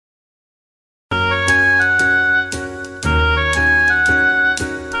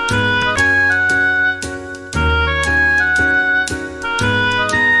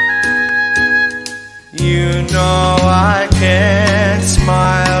know I can't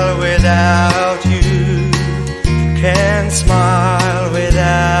smile without you. Can't smile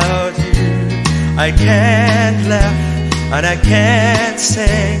without you. I can't laugh and I can't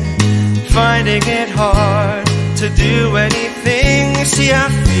sing, finding it hard to do anything. See, I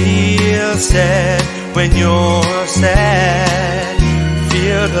feel sad when you're sad,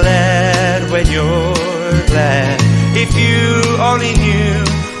 feel glad when you're glad. If you only knew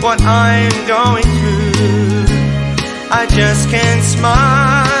what I'm going through, I just can't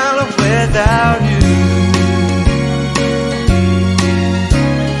smile without you.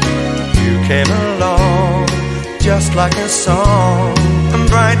 You came along just like a song and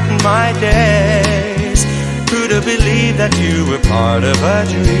brightened my days. Who'd have believed that you were part of a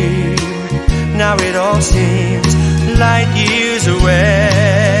dream? Now it all seems light years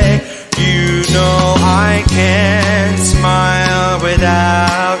away. You know I can't smile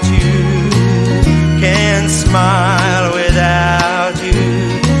without you. Can't smile without you.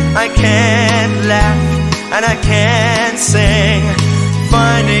 I can't laugh and I can't sing,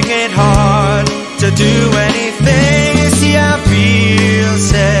 finding it hard to do anything. See, I feel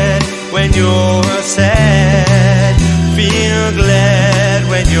sad when you're